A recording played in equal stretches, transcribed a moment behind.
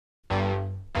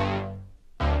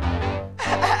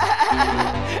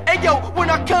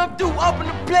I come through, open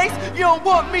the place. You don't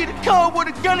want me to come with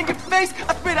a gun in your face.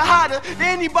 I spit it hotter than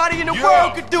anybody in the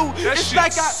world could do. That It's shit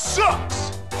like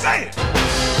sucks. Damn.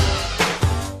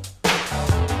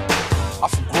 I'm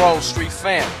from Grove Street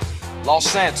family, Los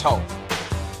Santos,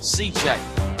 CJ,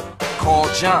 Carl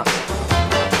Johnson.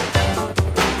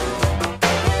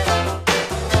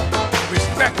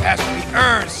 Respect has to be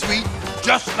earned, sweet,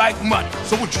 just like money.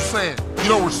 So what you saying? You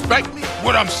don't respect me?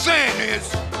 What I'm saying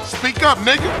is, Speak up,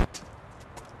 nigga.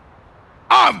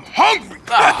 I'm hungry.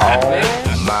 All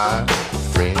my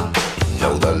friends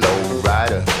know the low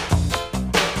rider.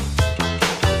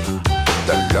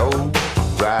 The low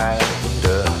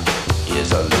rider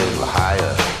is a little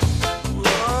higher.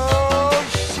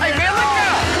 Hey, man, look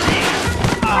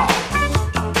out!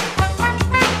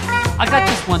 I got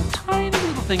just one tiny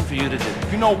little thing for you to do.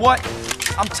 You know what?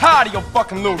 I'm tired of your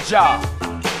fucking little job.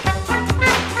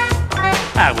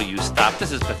 Ah, will you stop?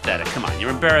 This is pathetic. Come on,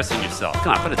 you're embarrassing yourself.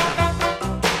 Come on, put it down.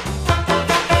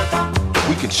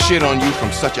 We can shit on you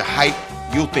from such a height,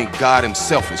 you'll think God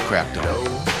himself is crapped on. Low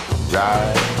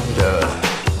rider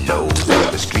knows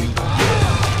the street.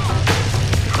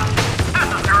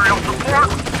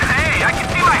 Hey, I can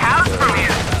see my house from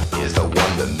here. Is the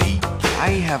one to meet. I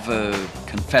have a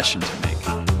confession to make.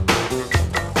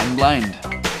 I'm blind.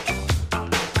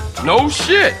 No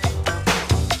shit.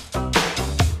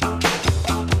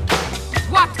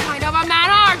 What kind of a man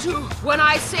are you? When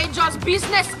I say just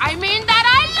business, I mean that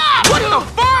I love you! What the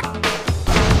fuck?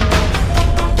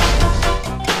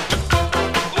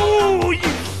 Ooh,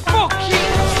 you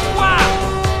fucking swat!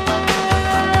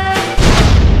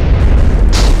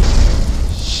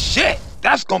 Shit,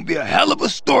 that's gonna be a hell of a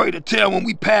story to tell when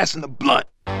we pass in the blunt.